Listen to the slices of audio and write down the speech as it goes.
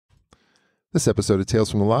This episode of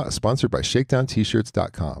Tales from the Lot is sponsored by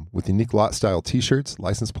ShakedownT-shirts.com with unique lot-style T-shirts,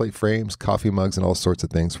 license plate frames, coffee mugs, and all sorts of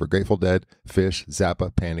things for Grateful Dead, Fish,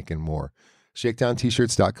 Zappa, Panic, and more.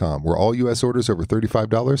 ShakedownT-shirts.com, where all U.S. orders over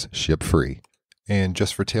 $35 ship free. And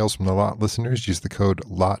just for Tales from the Lot listeners, use the code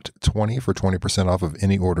LOT20 for 20% off of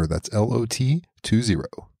any order. That's LOT20.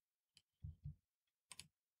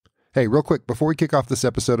 Hey, real quick, before we kick off this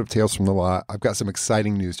episode of Tales from the Lot, I've got some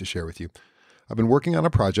exciting news to share with you. I've been working on a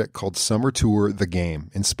project called Summer Tour The Game,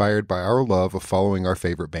 inspired by our love of following our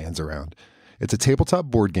favorite bands around. It's a tabletop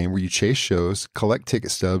board game where you chase shows, collect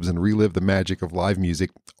ticket stubs, and relive the magic of live music,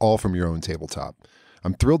 all from your own tabletop.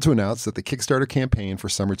 I'm thrilled to announce that the Kickstarter campaign for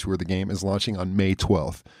Summer Tour The Game is launching on May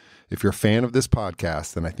 12th. If you're a fan of this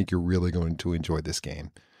podcast, then I think you're really going to enjoy this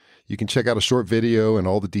game. You can check out a short video and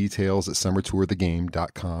all the details at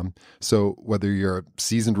summertourthegame.com. So whether you're a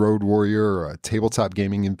seasoned road warrior or a tabletop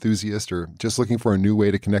gaming enthusiast or just looking for a new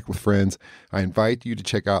way to connect with friends, I invite you to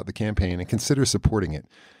check out the campaign and consider supporting it.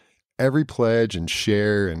 Every pledge and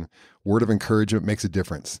share and word of encouragement makes a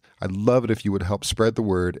difference. I'd love it if you would help spread the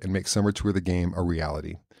word and make Summer Tour the Game a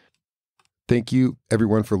reality. Thank you,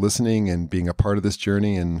 everyone, for listening and being a part of this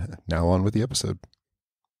journey. And now on with the episode.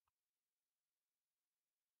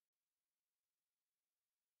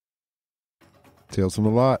 Tales from the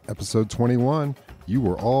Lot, episode 21. You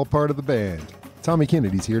were all part of the band. Tommy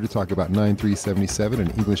Kennedy's here to talk about 9377 in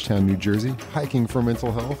Englishtown, New Jersey, hiking for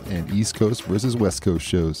mental health, and East Coast versus West Coast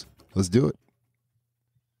shows. Let's do it.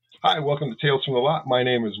 Hi, welcome to Tales from the Lot. My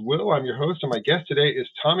name is Will. I'm your host, and my guest today is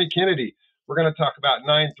Tommy Kennedy. We're going to talk about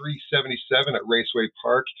 9377 at Raceway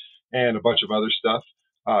Park and a bunch of other stuff.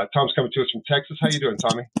 Tom's coming to us from Texas. How you doing,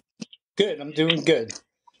 Tommy? Good. I'm doing good.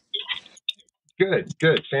 Good.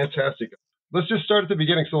 Fantastic. Let's just start at the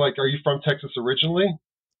beginning. So, are you from Texas originally?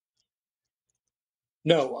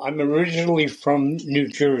 No, I'm originally from New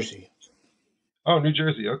Jersey. Oh, New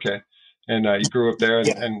Jersey. Okay. And you grew up there.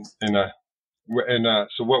 Yeah.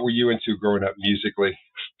 So what were you into growing up musically?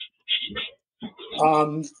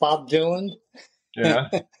 Bob Dylan. Yeah.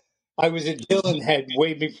 I was a Dylan head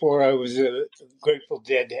way before I was a Grateful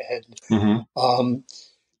Dead head. Mm-hmm.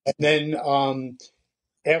 And then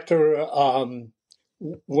after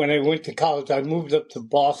when I went to college, I moved up to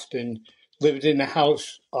Boston, lived in a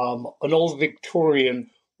house, an old Victorian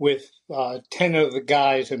with 10 other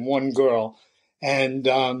guys and one girl. And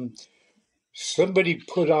somebody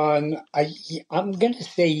put on, I'm going to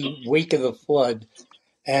say Wake of the Flood.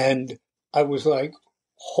 And I was like,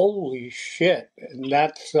 holy shit. And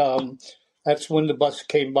that's when the bus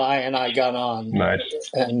came by and I got on. Nice.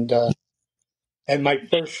 And my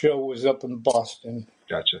first show was up in Boston.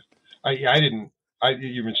 Gotcha.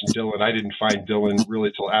 You mentioned Dylan. I didn't find Dylan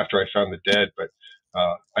really till after I found the Dead, but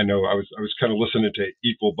I know I was kind of listening to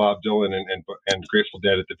equal Bob Dylan and Grateful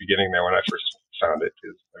Dead at the beginning there when I first found it.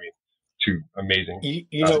 Two amazing.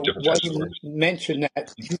 You know, why you mention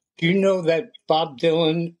that? Do you know that Bob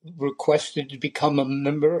Dylan requested to become a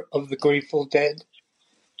member of the Grateful Dead?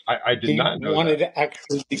 I did not know wanted that. To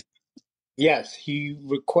actually. Yes, he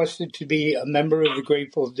requested to be a member of the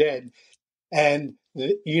Grateful Dead, and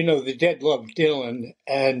the Dead loved Dylan,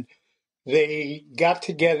 and they got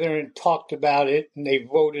together and talked about it, and they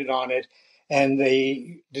voted on it, and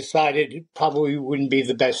they decided it probably wouldn't be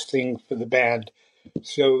the best thing for the band,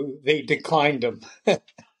 so they declined him.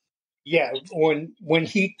 Yeah, when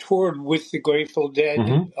he toured with the Grateful Dead,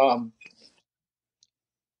 mm-hmm.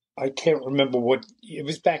 I can't remember what it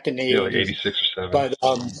was back in the 80s, like 86 or 7. But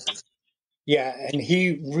yeah, and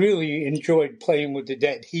he really enjoyed playing with the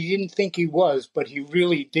Dead. He didn't think he was, but he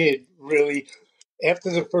really did. Really, after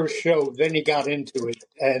the first show, then he got into it,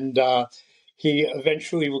 and he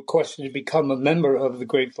eventually requested to become a member of the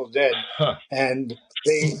Grateful Dead. Huh. And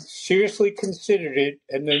they seriously considered it,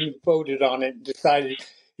 and then voted on it and decided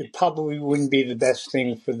it probably wouldn't be the best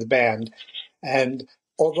thing for the band. And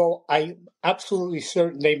although I'm absolutely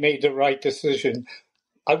certain they made the right decision,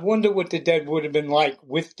 I wonder what the Dead would have been like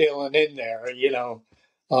with Dylan in there, It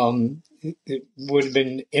would have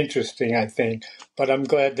been interesting, I think. But I'm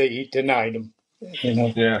glad that he denied him,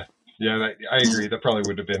 Yeah, I agree. That probably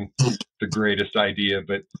would have been the greatest idea,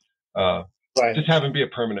 but right. Just have him be a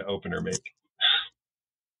permanent opener, maybe.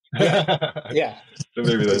 Yeah. So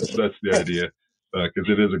maybe that's the idea, because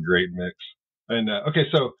it is a great mix. And okay,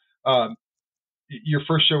 so your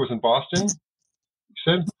first show was in Boston, you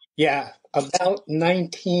said? Yeah, about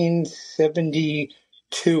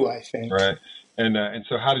 1972, I think. Right. And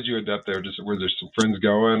so how did you end up there? Were there some friends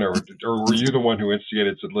going, or were you the one who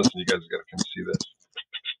instigated, said, listen, you guys got to come see this?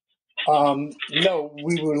 No,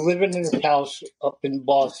 we were living in a house up in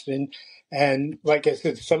Boston, and like I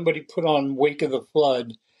said, somebody put on Wake of the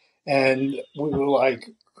Flood, And we were like,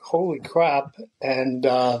 holy crap. And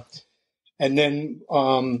then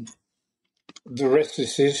the rest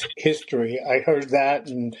is history. I heard that,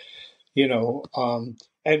 and it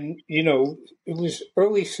was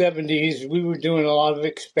early 70s. We were doing a lot of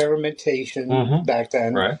experimentation back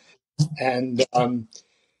then. Right.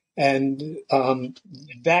 And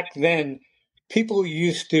back then,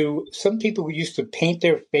 some people used to paint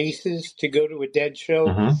their faces to go to a Dead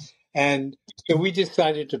show. And so we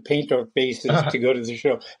decided to paint our faces to go to the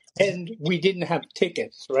show. And we didn't have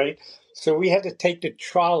tickets, right? So we had to take the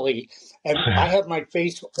trolley. And I had my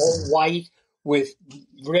face all white with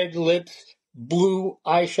red lips, blue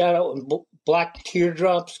eyeshadow, and black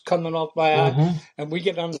teardrops coming off my eye. And we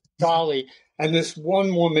get on the trolley, and this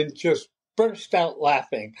one woman just burst out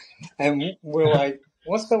laughing. And we're like,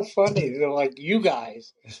 what's so funny? They're like, you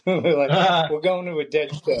guys. We're like, we're going to a Dead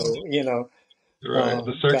show, Right.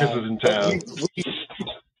 The circus is in town.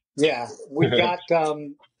 We got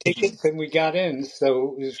tickets and we got in,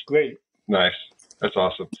 so it was great. Nice. That's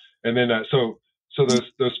awesome. And then, so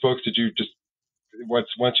those folks, did you just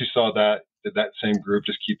once you saw that, did that same group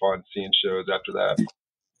just keep on seeing shows after that?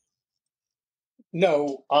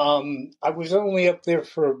 No, I was only up there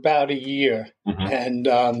for about a year, and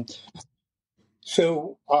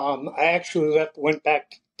so I actually went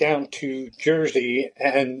back down to Jersey,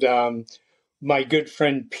 and my good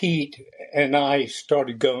friend Pete and I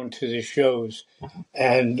started going to the shows,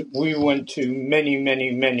 and we went to many,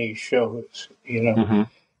 many, many shows,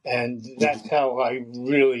 and that's how I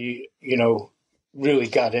really, really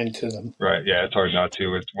got into them. Right. Yeah. It's hard not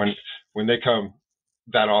to. It's when they come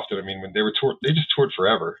that often. I mean, when they were they just toured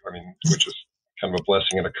forever. I mean, which is kind of a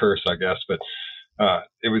blessing and a curse, I guess. But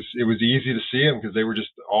it was easy to see them because they were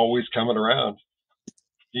just always coming around,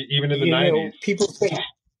 even in the 90s. People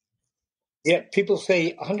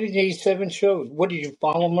say 187 shows. What, did you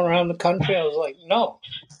follow them around the country? I was like, no.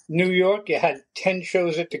 New York, you had 10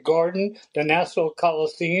 shows at the Garden, the Nassau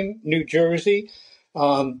Coliseum, New Jersey.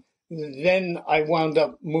 Then I wound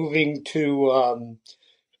up moving to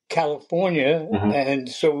California, and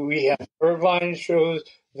so we had Irvine shows,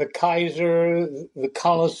 the Kaiser, the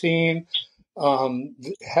Coliseum.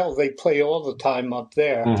 Hell, they play all the time up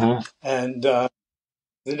there. And the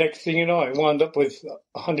next thing you know, I wound up with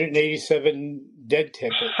 187 Dead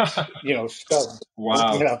tickets, stubs. Wow.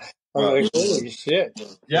 I was like, holy shit.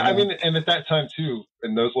 Yeah, I mean, and at that time too,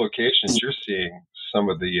 in those locations, you're seeing some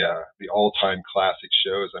of the all-time classic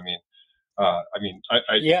shows. I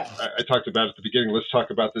talked about it at the beginning. Let's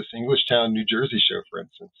talk about this Englishtown, New Jersey show, for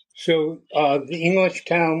instance. So the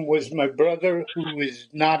Englishtown was my brother, who was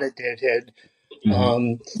not a Deadhead.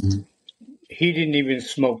 He didn't even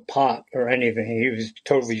smoke pot or anything. He was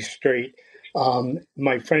totally straight.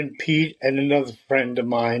 My friend Pete and another friend of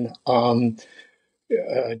mine,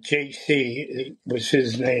 JC was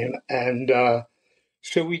his name. And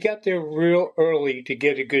so we got there real early to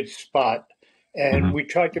get a good spot. And we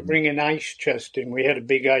tried to bring an ice chest in. We had a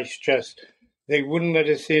big ice chest. They wouldn't let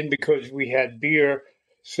us in because we had beer.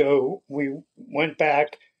 So we went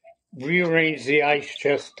back, rearranged the ice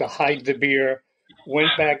chest to hide the beer,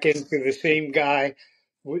 went back into the same guy.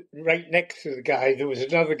 Right next to the guy, there was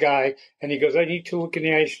another guy, and he goes, I need to look in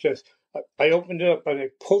the ice chest. I opened it up, and I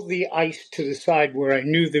pulled the ice to the side where I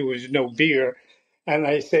knew there was no beer. And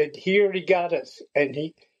I said, he already got us. And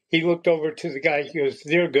he looked over to the guy. He goes,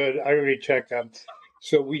 they're good. I already checked them.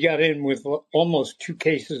 So we got in with almost 2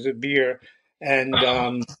 cases of beer and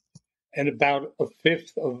about a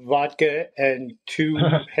fifth of vodka and 2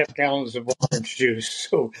 half gallons of orange juice.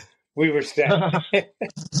 So we were set.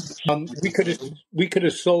 We could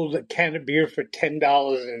have sold a can of beer for $10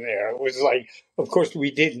 in there. It was like, of course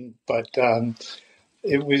we didn't, but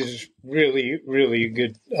it was really, really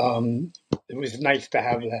good. It was nice to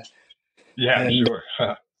have that. Yeah, sure.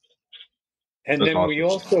 And then awesome. We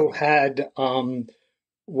also had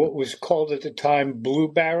what was called at the time Blue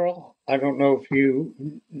Barrel. I don't know if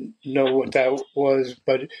you know what that was,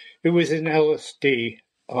 but it was an LSD,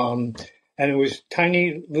 and it was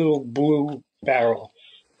tiny little blue barrel.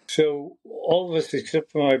 So all of us,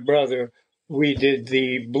 except for my brother, we did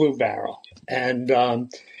the Blue Barrel, and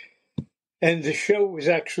the show was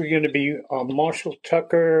actually going to be Marshall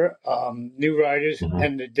Tucker, New Riders,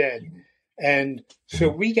 and the Dead. And so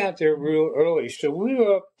we got there real early. So we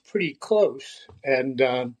were up pretty close. And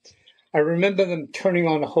I remember them turning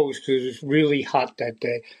on a hose because it was really hot that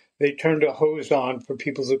day. They turned a hose on for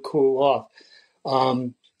people to cool off.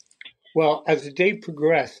 Well, as the day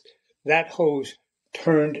progressed, that hose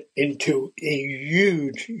turned into a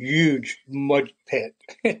huge, huge mud pit.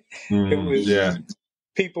 It was...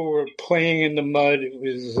 People were playing in the mud. It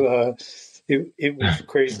was, It was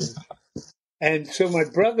crazy. And so my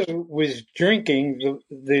brother was drinking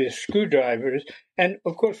the screwdrivers, and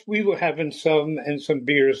of course we were having some and some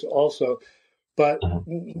beers also. But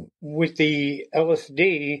with the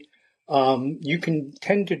LSD, you can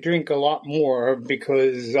tend to drink a lot more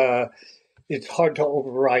because it's hard to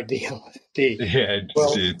override the LSD. Yeah,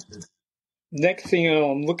 Well, dude. next thing you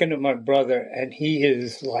know, I'm looking at my brother, and he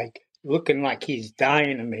is like looking like he's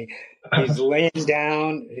dying of me. He's laying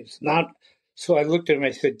down. It's not. So I looked at him.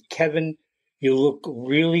 I said, "Kevin, you look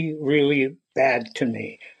really, really bad to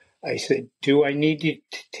me." I said, "Do I need to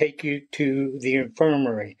take you to the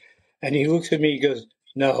infirmary?" And he looks at me. He goes,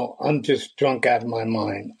 "No, I'm just drunk out of my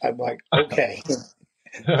mind." I'm like, "Okay."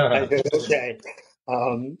 I said, "Okay."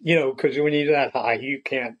 Because when you're that high, you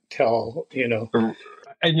can't tell.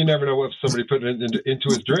 And you never know what somebody put into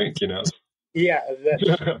his drink, Yeah,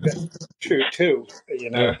 that's true too.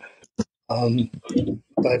 Yeah.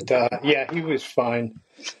 But yeah, he was fine,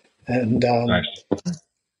 and Nice.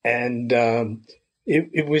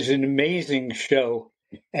 it was an amazing show.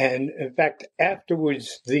 And in fact,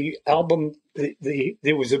 afterwards, the album,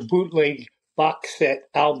 there was a bootleg box set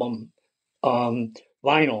album,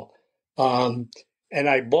 vinyl, and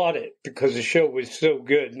I bought it because the show was so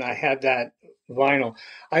good, and I had that vinyl.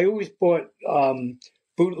 I always bought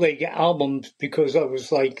bootleg albums because I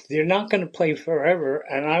was like, they're not going to play forever,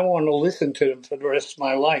 and I want to listen to them for the rest of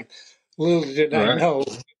my life. Little did I know,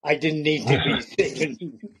 I didn't need to be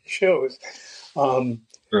singing shows.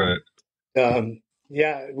 Right.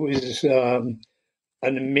 Yeah, it was an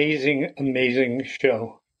amazing, amazing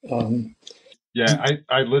show. Yeah,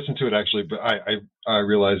 I listened to it actually, but I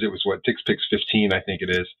realized it was what TixPix 15, I think it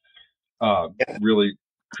is. Really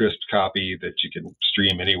crisp copy that you can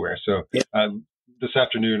stream anywhere. So this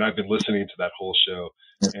afternoon I've been listening to that whole show,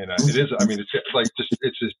 and it is. I mean, it's like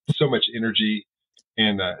it's just so much energy,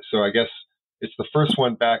 and so I guess it's the first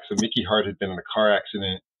one back. So Mickey Hart had been in a car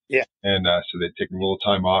accident, and so they'd taken a little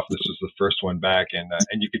time off. This was the first one back, and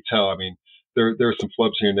you could tell. I mean, there were some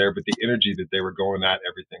flubs here and there, but the energy that they were going at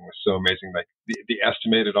everything was so amazing. Like the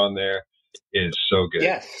estimated on there is so good.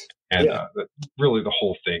 Yes. And really the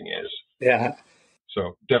whole thing is. Yeah.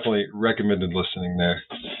 So definitely recommended listening there.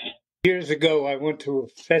 Years ago, I went to a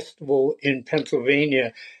festival in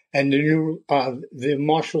Pennsylvania, and the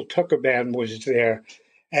Marshall Tucker Band was there.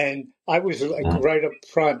 And I was like right up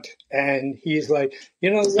front, and he's like,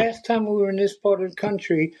 last time we were in this part of the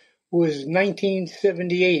country was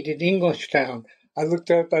 1978 in Englishtown. I looked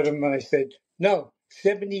up at him and I said, "No,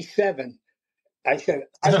 77." I said,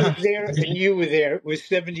 "I was there and you were there. It was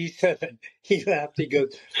 77. He laughed. He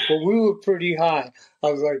goes, "Well, we were pretty high."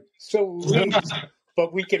 I was like, "So were we,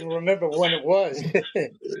 but we can remember when it was."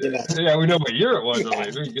 Yeah, we know what year it was. Yeah.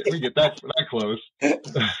 We get that close.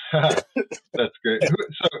 That's great.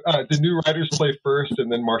 So did New Riders play first and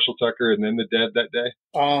then Marshall Tucker and then the Dead that day?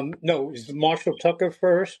 No, it was Marshall Tucker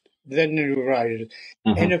first, then the New Riders.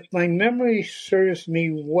 And if my memory serves me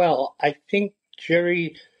well, I think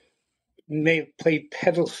Jerry may have played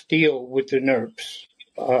pedal steel with the Nerps.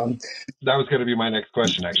 That was going to be my next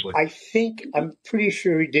question, actually. I'm pretty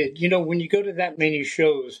sure he did. When you go to that many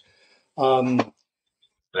shows,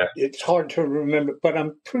 it's hard to remember, but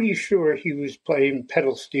I'm pretty sure he was playing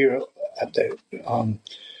pedal steel at the.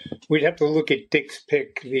 We'd have to look at Dick's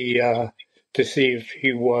pick to see if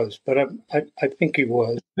he was, but I think he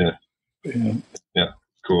was. Yeah.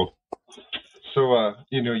 Cool. So,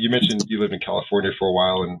 you mentioned you lived in California for a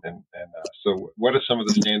while, and so what are some of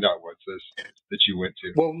the standout ones that you went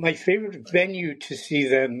to? Well, my favorite venue to see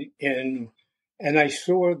them in, and I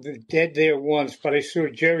saw the Dead there once, but I saw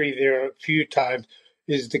Jerry there a few times,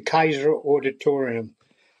 is the Kaiser Auditorium.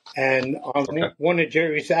 And on one of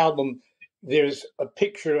Jerry's albums, there's a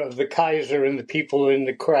picture of the Kaiser and the people in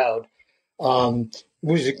the crowd. It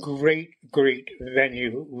was a great, great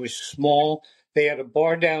venue. It was small. They had a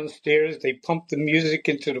bar downstairs. They pumped the music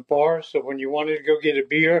into the bar, so when you wanted to go get a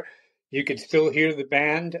beer, you could still hear the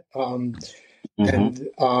band. And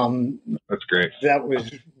that's great. That was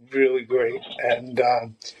really great. And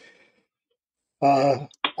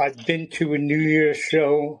I've been to a New Year's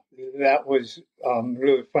show. That was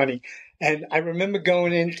really funny. And I remember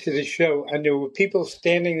going into the show, and there were people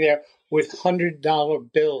standing there with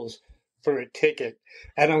 $100 bills for a ticket.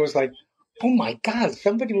 And I was like, oh my God,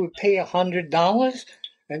 somebody would pay $100?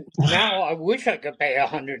 And now I wish I could pay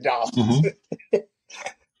 $100.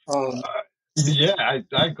 Yeah,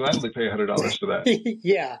 I'd gladly pay $100 for that.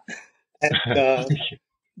 Yeah. And,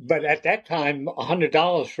 but at that time,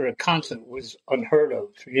 $100 for a concert was unheard of,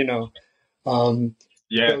 So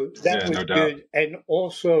that was no doubt. good. And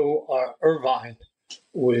also Irvine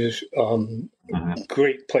was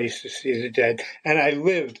great place to see the Dead. And I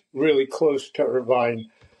lived really close to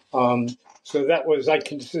Irvine. So that was, I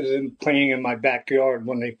considered them playing in my backyard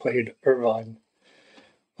when they played Irvine.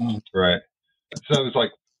 Right. So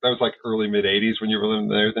that was like early mid '80s when you were living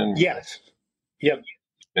there then? Yes. Yep.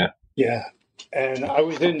 Yeah. Yeah. And I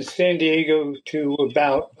was in San Diego to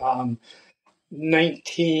about from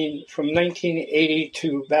 1980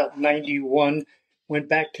 to about 91. Went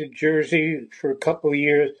back to Jersey for a couple of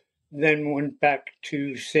years, then went back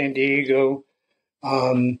to San Diego.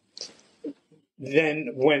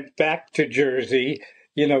 Then went back to Jersey,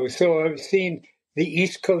 so I've seen the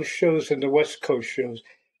East Coast shows and the West Coast shows.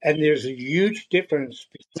 And there's a huge difference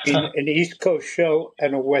between an East Coast show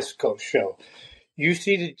and a West Coast show. You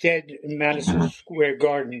see the Dead in Madison Square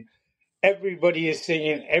Garden. Everybody is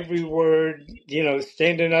singing every word,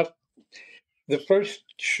 standing up. The first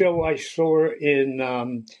show I saw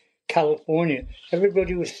in California,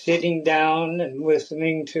 everybody was sitting down and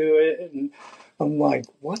listening to it. And I'm like,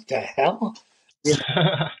 what the hell?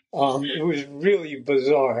 It was really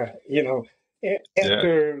bizarre,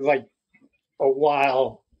 after like a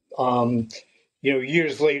while,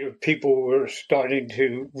 years later, people were starting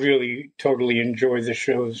to really totally enjoy the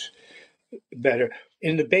shows better.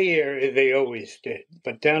 In the Bay Area, they always did,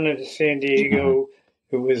 but down in San Diego,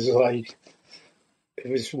 it was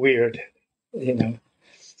weird,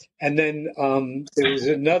 And then there was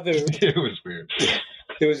another. It was weird.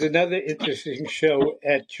 There was another interesting show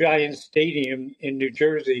at Giant Stadium in New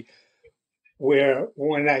Jersey, where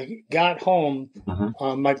when I got home,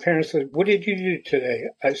 my parents said, "What did you do today?"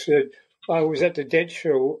 I said, "I was at the Dead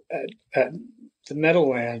show at the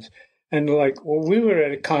Meadowlands." And they're like, "Well, we were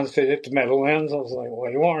at a concert at the Meadowlands." I was like,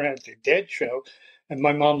 "Well, you weren't at the Dead show." And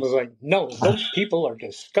my mom was like, "No, those people are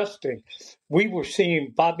disgusting. We were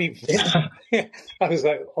seeing Bobby Vinton." I was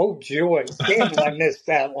like, "Oh, joy. Damn, I missed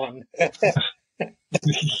that one."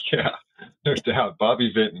 Yeah, no doubt.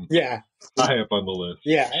 Bobby Vinton. Yeah. High up on the list.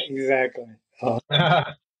 Yeah, exactly.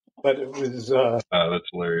 But it was... oh, that's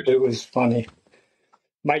hilarious. It was funny.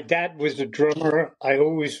 My dad was a drummer. I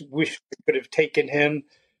always wished I could have taken him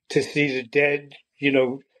to see the Dead,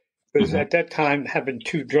 because at that time, having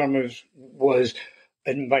two drummers was,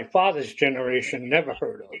 in my father's generation, never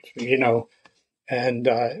heard of, And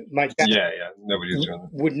my dad nobody's doing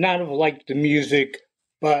that. would not have liked the music,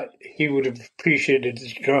 but he would have appreciated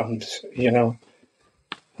his drums,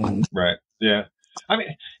 Right. Yeah. I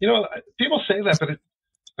mean, people say that, but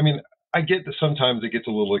I get that sometimes it gets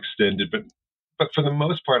a little extended, but for the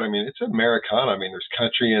most part, it's Americana. There's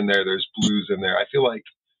country in there, there's blues in there. I feel like,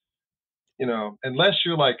 unless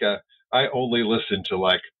you're like I only listen to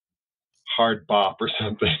like hard bop or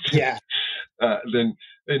something. Yeah. Then,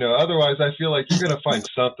 otherwise I feel like you're going to find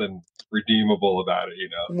something redeemable about it,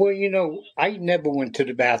 Well, I never went to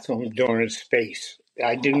the bathroom during space.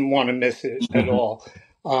 I didn't want to miss it at all.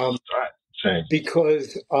 Same.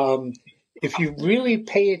 Because if you really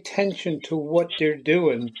pay attention to what they're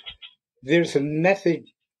doing, there's a method.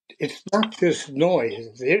 It's not just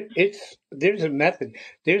noise. There's a method.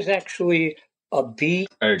 There's actually a beat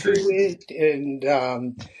to it, and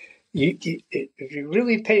if you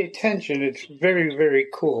really pay attention, it's very, very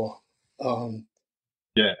cool.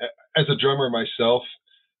 Yeah, as a drummer myself,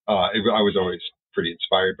 I was always pretty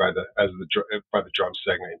inspired by the drum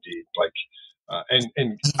segment. Indeed,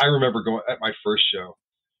 and I remember going at my first show.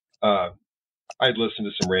 I'd listened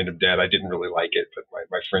to some random Dead. I didn't really like it, but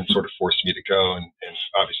my friend sort of forced me to go, and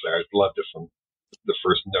obviously I loved it from the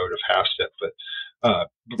first note of Half Step. But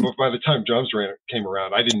by the time drums came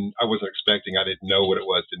around, I wasn't expecting. I didn't know what it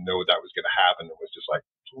was. Didn't know that was going to happen. It was just like,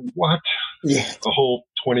 what? Yeah. A whole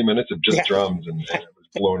 20 minutes of just drums, and I was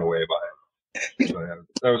blown away by it. So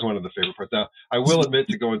that was one of the favorite parts. Now, I will admit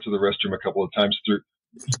to going to the restroom a couple of times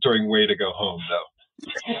during way to go home, though.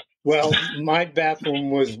 Well, my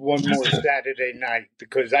bathroom was one more Saturday night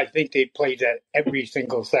because I think they played that every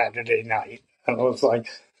single Saturday night. And I was like,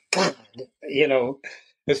 God,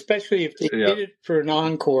 especially if they did it for an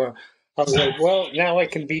encore. I was like, well, now I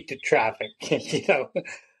can beat the traffic.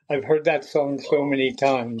 I've heard that song so many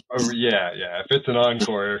times. Oh, yeah. If it's an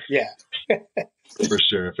encore. Yeah. For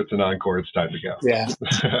sure. If it's an encore, it's time to go. Yeah.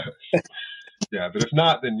 Yeah, but if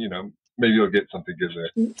not, then, maybe you'll get something good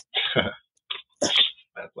there.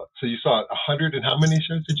 So you saw 100 and how many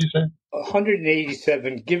shows did you say?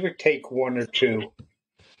 187, give or take one or two.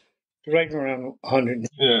 Right around 100.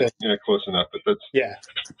 Yeah, close enough. But that's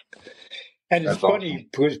and it's funny awesome.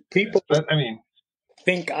 Because people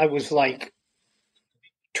think I was like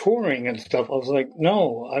touring and stuff. I was like,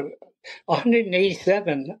 no,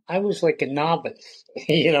 187. I was like a novice.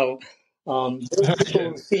 Those people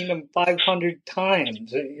have seen them 500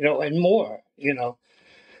 times, and more.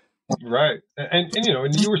 Right. And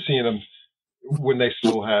and you were seeing them when they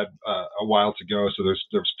still had a while to go. So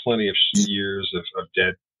there's plenty of years of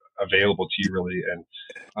dead available to you, really. And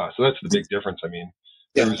so that's the big difference. I mean,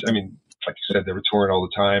 like you said, they were touring all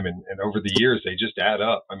the time, and over the years they just add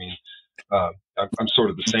up. I mean, I'm sort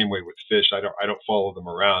of the same way with fish. I don't follow them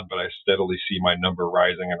around, but I steadily see my number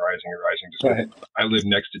rising and rising and rising. Just because I live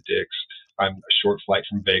next to Dick's. I'm a short flight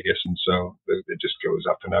from Vegas, and so it just goes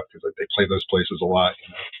up and up because they play those places a lot.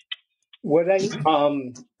 What I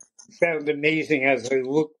found amazing as I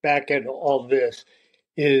look back at all this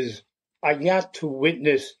is I got to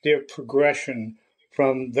witness their progression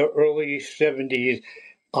from the early 70s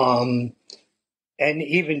and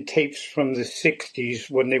even tapes from the 60s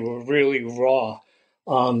when they were really raw,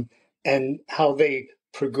 and how they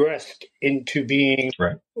progressed into being,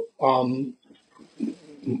 right.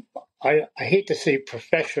 I hate to say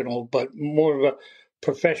professional, but more of a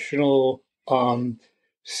professional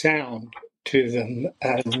sound to them.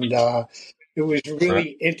 And it was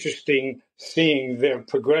really interesting seeing their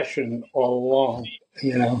progression all along,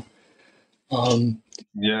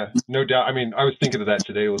 Yeah, no doubt. I mean, I was thinking of that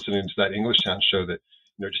today, listening to that Englishtown show, that,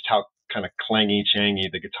 just how kind of clangy, changy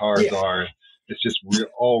the guitars are. It's just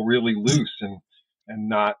all really loose and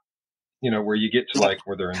not, where you get to like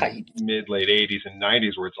where they're in the mid, late 80s and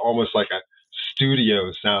 90s, where it's almost like a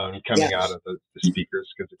studio sound coming out of the speakers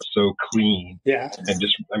because it's so clean. And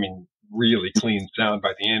just, I mean, really clean sound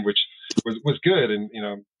by the end, which was good. And,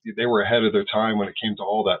 they were ahead of their time when it came to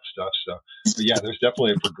all that stuff. So, but yeah, there's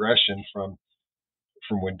definitely a progression from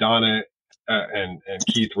when Donna and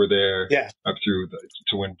Keith were there up through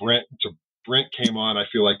to when Brent came on. I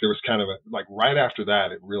feel like there was kind of like right after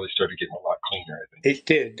that, it really started getting a lot cleaner, I think. It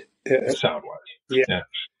did. Sound wise.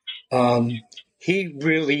 Yeah. He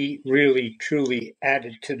really, really, truly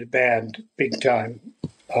added to the band big time.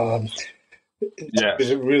 It was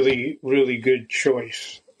a really, really good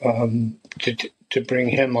choice to bring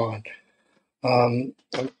him on.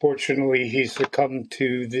 Unfortunately, he succumbed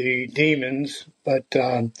to the demons, but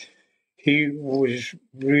he was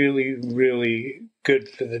really, really good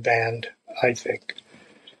for the band, I think.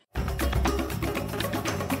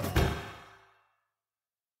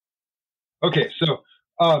 Okay, so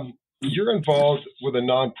you're involved with a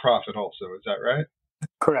nonprofit also, is that right?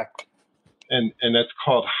 Correct. And that's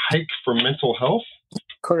called Hike for Mental Health?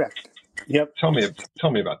 Correct. Yep. Tell me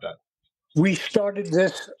about that. We started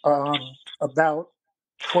this about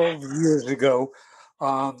 12 years ago.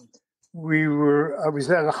 I was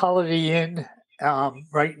at a Holiday Inn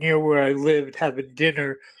right near where I lived having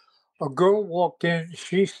dinner. A girl walked in.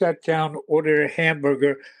 She sat down, ordered a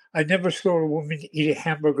hamburger. I never saw a woman eat a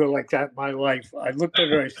hamburger like that in my life. I looked at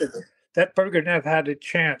her. I said, "That burger never had a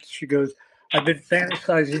chance." She goes, "I've been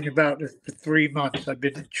fantasizing about this for 3 months. I've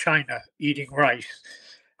been in China eating rice."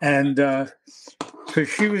 And so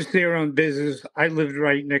she was there on business. I lived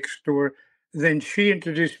right next door. Then she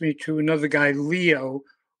introduced me to another guy, Leo,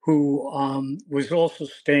 who was also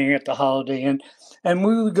staying at the Holiday Inn. And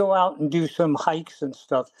we would go out and do some hikes and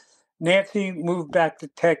stuff. Nancy moved back to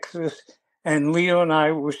Texas, and Leo and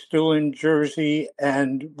I were still in Jersey,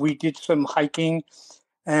 and we did some hiking,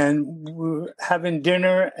 and we were having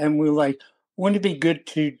dinner, and we were like, wouldn't it be good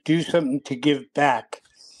to do something to give back?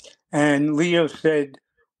 And Leo said,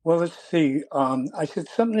 well, let's see. I said,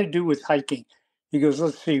 something to do with hiking. He goes,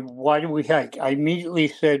 let's see, why do we hike? I immediately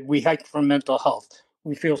said, we hike for mental health.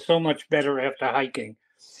 We feel so much better after hiking.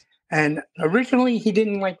 And originally he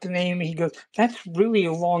didn't like the name. He goes, that's really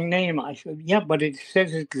a long name. I said, yeah, but it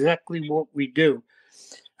says exactly what we do.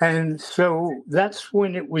 And so that's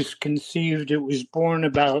when it was conceived. It was born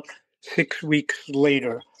about 6 weeks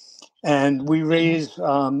later. And we raise,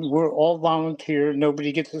 we're all volunteer.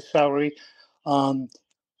 Nobody gets a salary.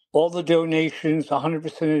 All the donations,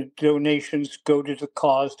 100% of donations go to the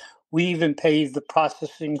cause. We even pay the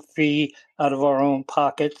processing fee out of our own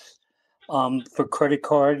pockets for credit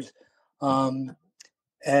cards.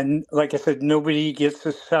 And like I said, nobody gets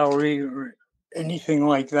a salary or anything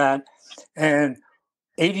like that. And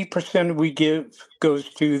 80% we give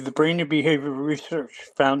goes to the Brain and Behavior Research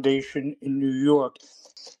Foundation in New York.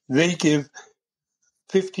 They give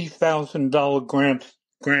 $50,000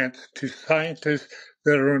 grants to scientists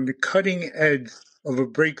that are on the cutting edge of a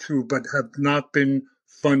breakthrough but have not been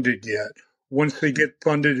funded yet. Once they get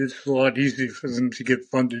funded, it's a lot easier for them to get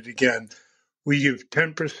funded again. We give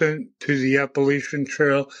 10% to the Appalachian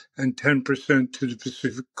Trail and 10% to the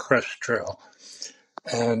Pacific Crest Trail.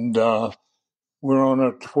 And we're on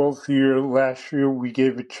our 12th year. Last year, we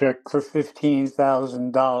gave a check for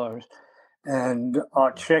 $15,000. And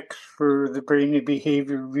our checks for the Brain and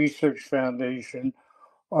Behavior Research Foundation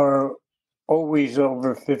are always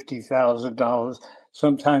over $50,000.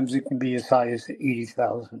 Sometimes it can be as high as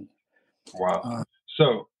 80,000. Wow.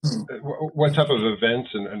 So, what type of events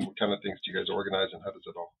and what kind of things do you guys organize, and how does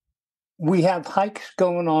it all? We have hikes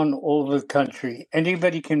going on all over the country.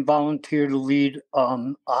 Anybody can volunteer to lead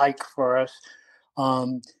a hike for us.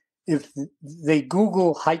 If they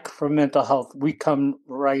Google hike for mental health, we come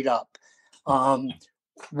right up.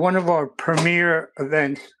 One of our premier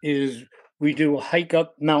events is we do a hike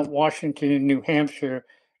up Mount Washington in New Hampshire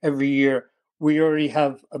every year. We already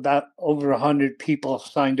have about over 100 people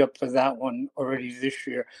signed up for that one already this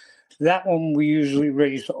year. That one we usually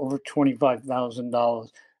raise over $25,000.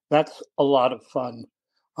 That's a lot of fun.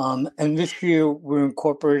 And this year we're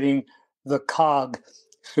incorporating the COG,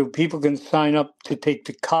 so people can sign up to take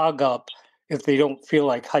the COG up if they don't feel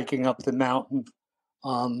like hiking up the mountain.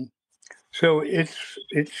 So it's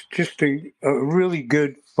just a really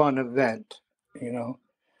good, fun event, you know.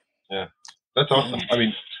 Yeah, that's awesome. I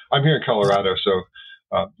mean, I'm here in Colorado, so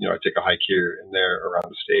I take a hike here and there around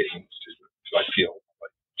the state, and I feel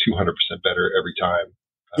like 200% better every time.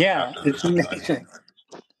 Yeah, it's amazing.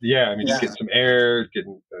 Yeah, I mean, just getting some air,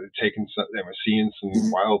 taking some, seeing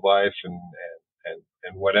some wildlife and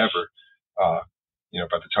whatever. By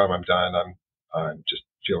the time I'm done, I'm just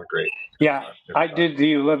feeling great. Yeah, I did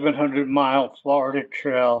the 1,100-mile Florida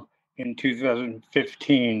Trail in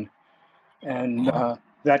 2015, and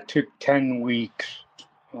that took 10 weeks.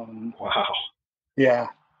 Wow. Yeah.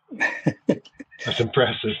 That's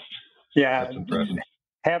impressive. Yeah. That's impressive.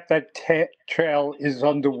 Half that trail is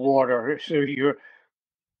underwater, so your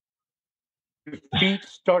feet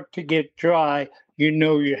start to get dry,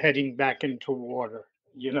 you're heading back into water,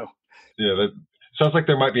 Yeah, that sounds like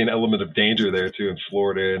there might be an element of danger there, too, in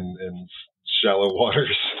Florida and shallow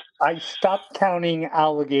waters. I stopped counting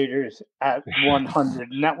alligators at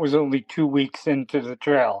 100, and that was only 2 weeks into the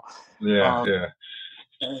trail. Yeah.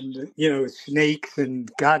 And, snakes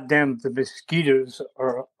and goddamn the mosquitoes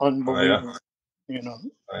are unbelievable.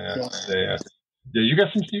 Yeah, you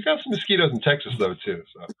got some mosquitoes in Texas though too.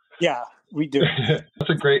 So yeah, we do. That's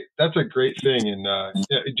a great thing. And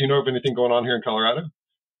do you know of anything going on here in Colorado?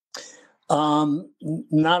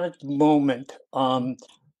 Not at the moment.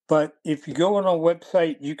 But if you go on our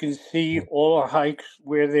website, you can see all our hikes,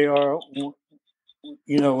 where they are,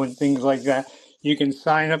 and things like that. You can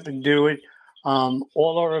sign up and do it.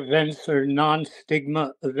 All our events are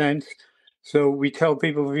non-stigma events. So we tell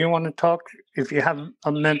people, if you want to talk, if you have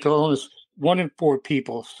a mental illness, 1 in 4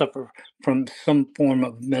 people suffer from some form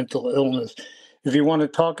of mental illness. If you want to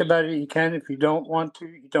talk about it, you can. If you don't want to,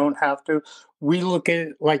 you don't have to. We look at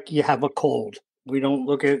it like you have a cold. We don't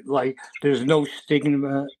look at it like there's no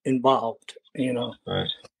stigma involved, Right.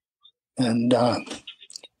 And,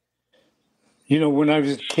 when I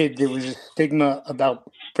was a kid, there was a stigma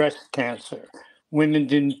about breast cancer. Women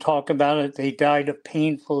didn't talk about it. They died a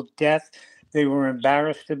painful death. They were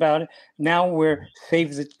embarrassed about it. Now we're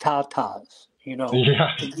save the tatas,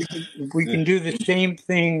 Yeah. If we can do the same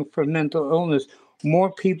thing for mental illness,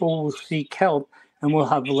 more people will seek help, and we'll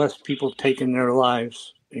have less people taking their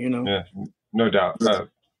lives, Yeah, no doubt.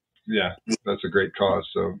 Yeah, that's a great cause.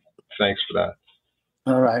 So thanks for that.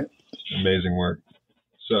 All right. Amazing work.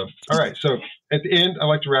 So, all right. So at the end, I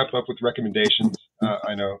like to wrap up with recommendations.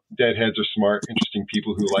 I know deadheads are smart, interesting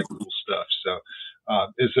people who like cool stuff. So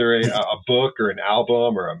is there a book or an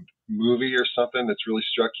album or a movie or something that's really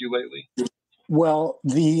struck you lately? Well,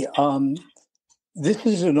 this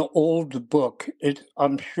is an old book. It's,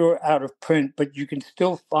 I'm sure, out of print, but you can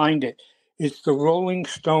still find it. It's the Rolling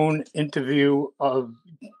Stone interview of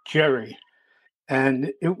Jerry.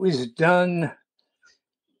 And it was done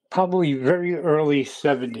probably very early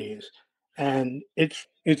 70s. And it's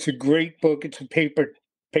a great book. It's a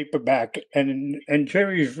paperback. And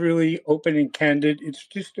Jerry's really open and candid. It's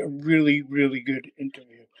just a really, really good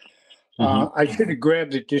interview. I should have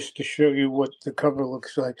grabbed it just to show you what the cover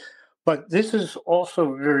looks like. But this is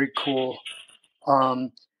also very cool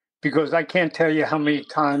because I can't tell you how many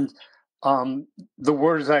times the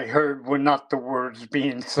words I heard were not the words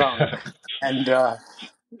being sung.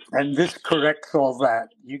 And this corrects all that.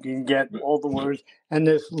 You can get all the words. And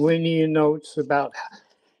there's linear notes about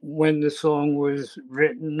when the song was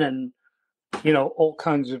written and, all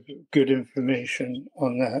kinds of good information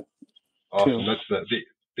on that. Awesome. Too. That's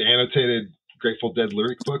the annotated Grateful Dead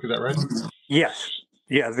lyric book. Is that right? Yes.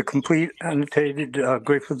 Yeah, the complete annotated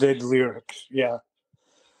Grateful Dead lyrics. Yeah.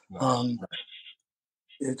 Nice.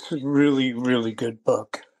 It's a really, really good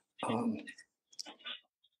book.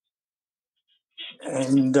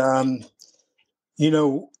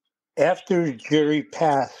 After Jerry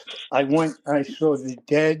passed, I saw the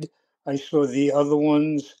Dead, I saw the other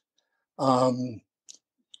ones, What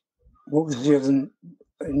was the other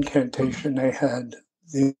incantation they had?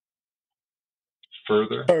 The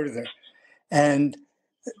Further. And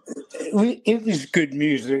it was good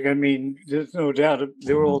music. I mean, there's no doubt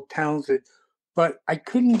they were all talented, but I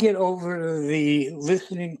couldn't get over the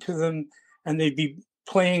listening to them, and they'd be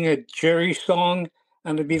playing a Jerry song,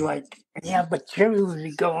 and I'd be like, yeah, but Jerry would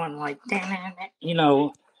be going like, you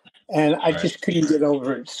know, and I just couldn't get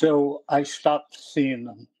over it. So I stopped seeing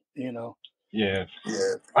them, you know. Yeah.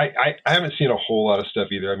 I haven't seen a whole lot of stuff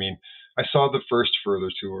either. I mean, I saw the first Further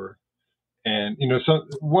tour. And so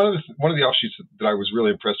one of the offshoots that I was really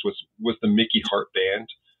impressed with was the Mickey Hart band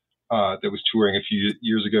that was touring a few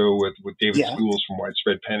years ago with David Schools from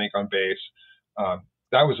Widespread Panic on bass.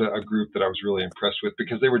 That was a group that I was really impressed with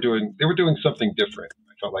because they were doing something different.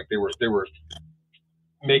 I felt like they were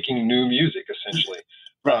making new music essentially.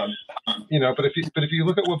 But if you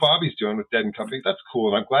look at what Bobby's doing with Dead and Company, that's cool,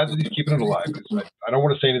 and I'm glad that he's keeping it alive. I don't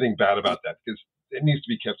want to say anything bad about that because it needs to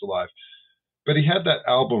be kept alive. But he had that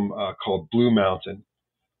album called Blue Mountain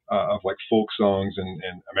of like folk songs and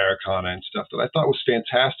Americana and stuff that I thought was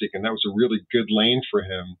fantastic. And that was a really good lane for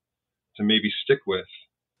him to maybe stick with.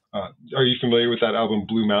 Are you familiar with that album,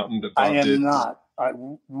 Blue Mountain, that Bob did? I am not. I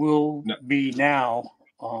will be now.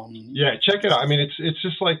 Yeah, check it out. I mean, it's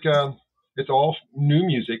just like it's all new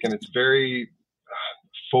music and it's very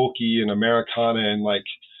folky and Americana and like,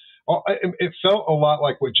 it felt a lot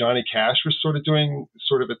like what Johnny Cash was sort of doing,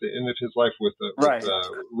 sort of at the end of his life with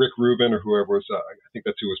Rick Rubin or whoever was. I think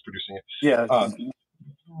that's who was producing it. Yeah,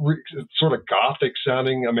 sort of gothic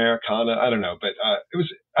sounding Americana. I don't know, but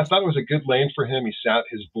I thought it was a good lane for him.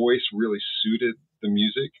 His voice really suited the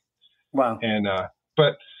music. Wow. And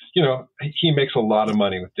but he makes a lot of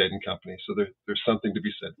money with Dead and Company, so there's something to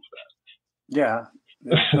be said for that. Yeah,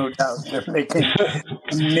 there's no doubt they're making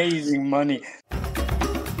amazing money.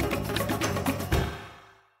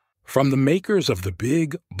 From the makers of The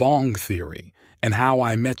Big Bong Theory and How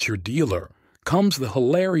I Met Your Dealer comes the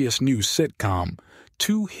hilarious new sitcom,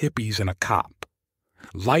 Two Hippies and a Cop,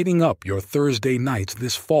 lighting up your Thursday nights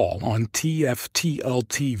this fall on TFTL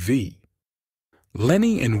TV.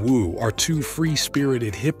 Lenny and Wu are two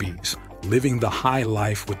free-spirited hippies living the high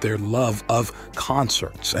life with their love of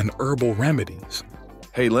concerts and herbal remedies.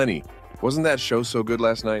 Hey, Lenny, wasn't that show so good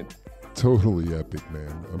last night? Totally epic,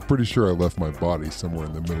 man. I'm pretty sure I left my body somewhere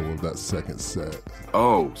in the middle of that second set.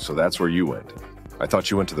 Oh, so that's where you went. I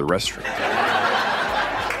thought you went to the restroom.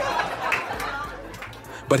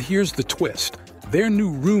 But here's the twist. Their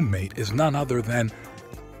new roommate is none other than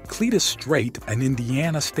Cletus Strait, an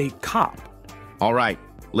Indiana State cop. All right,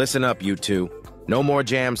 listen up, you two. No more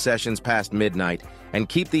jam sessions past midnight, and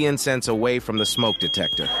keep the incense away from the smoke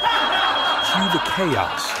detector. Cue the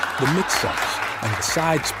chaos, the mix-ups, and the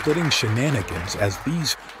side-splitting shenanigans as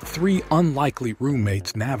these three unlikely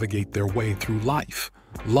roommates navigate their way through life,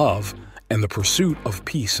 love, and the pursuit of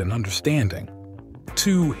peace and understanding.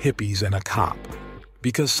 Two hippies and a cop.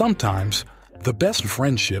 Because sometimes, the best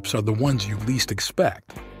friendships are the ones you least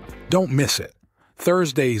expect. Don't miss it.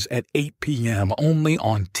 Thursdays at 8 p.m. only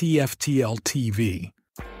on TFTL TV.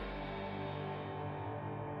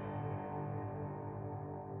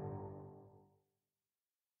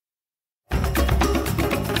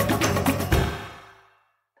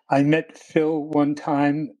 I met Phil one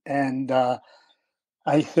time, and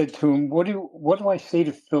I said to him, what do I say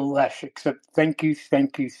to Phil Lesh except thank you,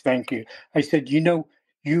 thank you, thank you? I said,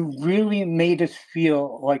 you really made us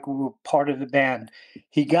feel like we were part of the band.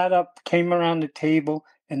 He got up, came around the table,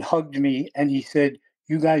 and hugged me, and he said,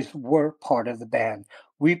 you guys were part of the band.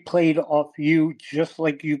 We played off you just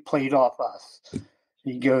like you played off us.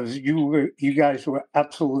 He goes, you guys were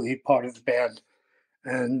absolutely part of the band.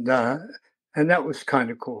 And that was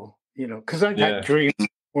kind of cool, because I've had dreams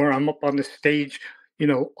where I'm up on the stage,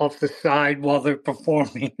 off the side while they're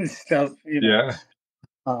performing and stuff. Yeah.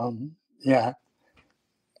 Yeah.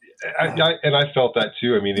 I felt that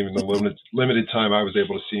too. I mean, even the limited time I was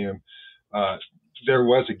able to see him, there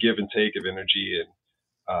was a give and take of energy,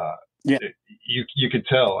 and you could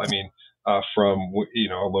tell. I mean, from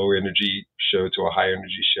a low energy show to a high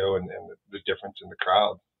energy show, and the difference in the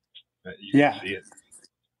crowd. You can see it,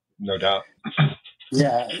 no doubt.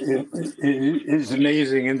 Yeah, it is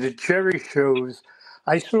amazing. And the Jerry shows,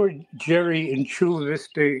 I saw Jerry in Chula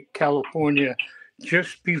Vista, California,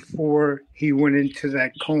 just before he went into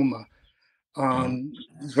that coma. It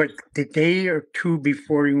was like the day or two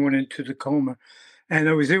before he went into the coma. And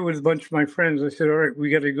I was there with a bunch of my friends. I said, all right, we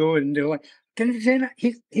got to go. And they're like,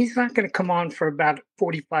 he's not going to come on for about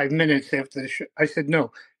 45 minutes after the show. I said,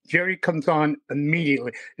 no, Jerry comes on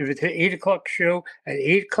immediately. If it's an 8 o'clock show, at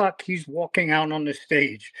 8 o'clock, he's walking out on the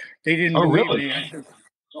stage. They didn't Oh, believe really? me. I said,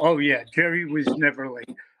 oh, yeah, Jerry was never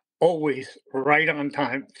late. Always right on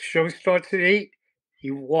time. The show starts at 8.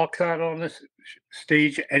 He walks out on the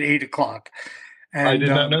stage at 8 o'clock. And, I did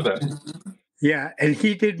not know that. Yeah, and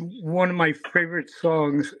he did one of my favorite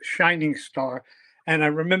songs, Shining Star. And I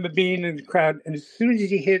remember being in the crowd, and as soon as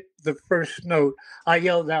he hit the first note, I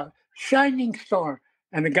yelled out, Shining Star.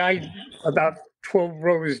 And the guy about 12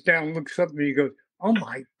 rows down looks up at me and goes, oh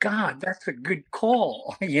my God, that's a good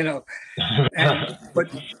call, But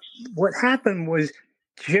what happened was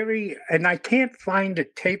Jerry, and I can't find a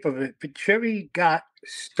tape of it, but Jerry got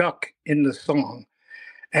stuck in the song.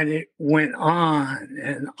 And it went on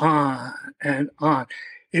and on and on.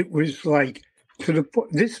 It was like to the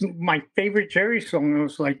point. This is my favorite Jerry song. I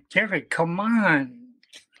was like, Jerry, come on,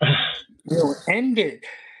 end it.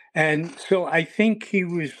 And so I think he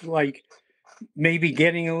was like maybe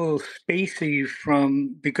getting a little spacey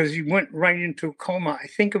because he went right into a coma. I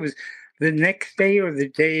think it was the next day or the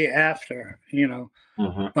day after,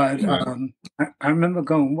 Mm-hmm. But I remember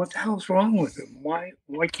going, what the hell's wrong with him? Why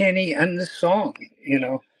can't he end this song? It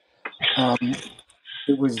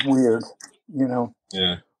was weird,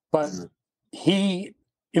 Yeah. But he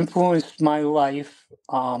influenced my life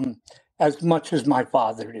as much as my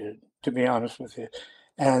father did, to be honest with you.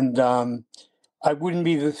 And I wouldn't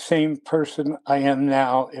be the same person I am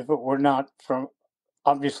now if it were not from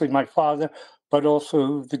obviously my father, but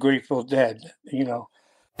also the Grateful Dead,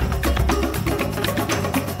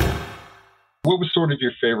 What was sort of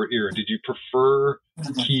your favorite era? Did you prefer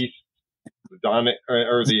Keith, the Donna,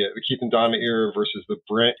 or the Keith and Donna era versus the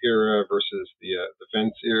Brent era versus the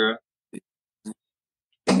Vince era?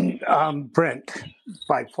 Brent,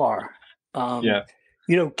 by far. Yeah.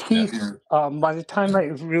 Keith. By the time I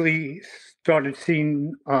really started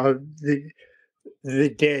seeing the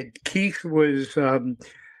Dead, Keith was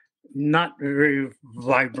not very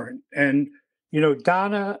vibrant, and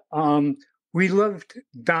Donna. We loved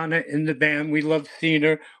Donna in the band. We loved seeing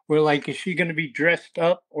her. We're like, is she going to be dressed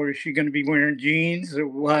up or is she going to be wearing jeans or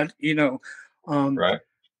what? Right.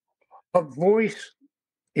 Her voice,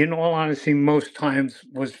 in all honesty, most times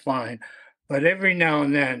was fine. But every now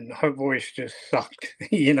and then, her voice just sucked,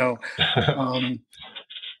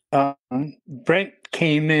 Brent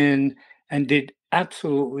came in and did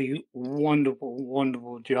absolutely wonderful,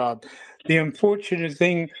 wonderful job. The unfortunate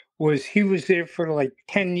thing was he was there for like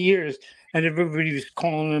 10 years and everybody was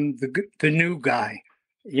calling him the new guy,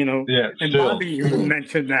 Yeah, and still. Bobby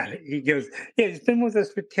mentioned that. He goes, yeah, he's been with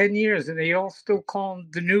us for 10 years and they all still call him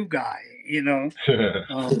the new guy,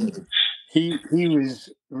 He was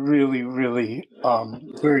really, really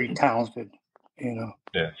very talented,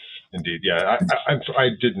 Yes, indeed. Yeah, I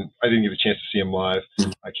didn't get a chance to see him live.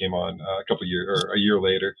 I came on a year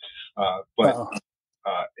later, but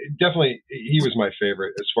definitely he was my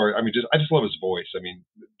favorite as far. I just love his voice. I mean,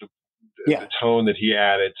 the tone that he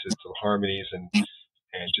added to the harmonies and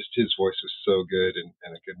just his voice was so good and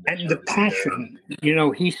a good mix. And the passion,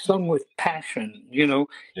 he sung with passion. He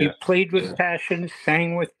played with passion,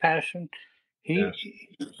 sang with passion. He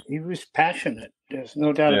was passionate. There's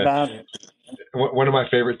no doubt about it. One of my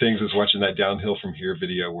favorite things is watching that Downhill from Here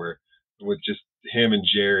video with just him and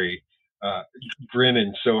Jerry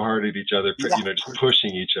grinning so hard at each other, just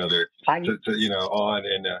pushing each other on.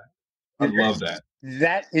 And I love that.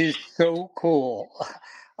 That is so cool.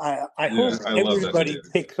 I hope everybody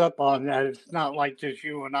picks up on that. It's not like just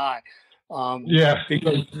you and I.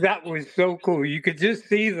 Because that was so cool. You could just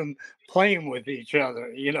see them playing with each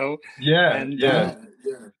other,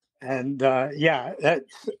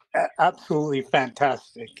 that's absolutely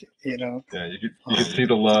fantastic, Yeah, you could see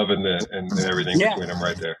the love and everything between them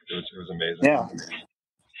right there. It was amazing. Yeah,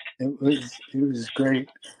 it was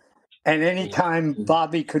great. And anytime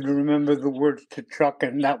Bobby could remember the words to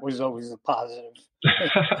Truckin', that was always a positive.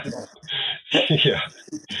 Yeah,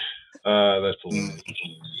 that's hilarious.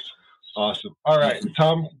 Awesome. All right,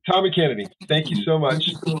 Tommy Kennedy, thank you so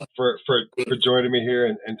much for joining me here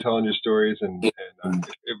and telling your stories, and it was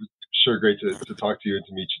sure great to talk to you and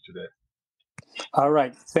to meet you today. All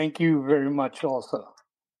right, thank you very much also.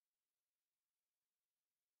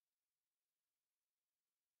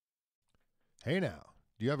 Hey now,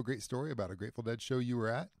 do you have a great story about a Grateful Dead show you were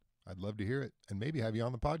at? I'd love to hear it and maybe have you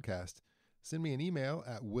on the podcast. Send me an email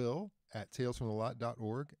at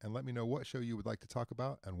will@talesfromthelot.org and let me know what show you would like to talk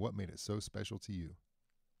about and what made it so special to you.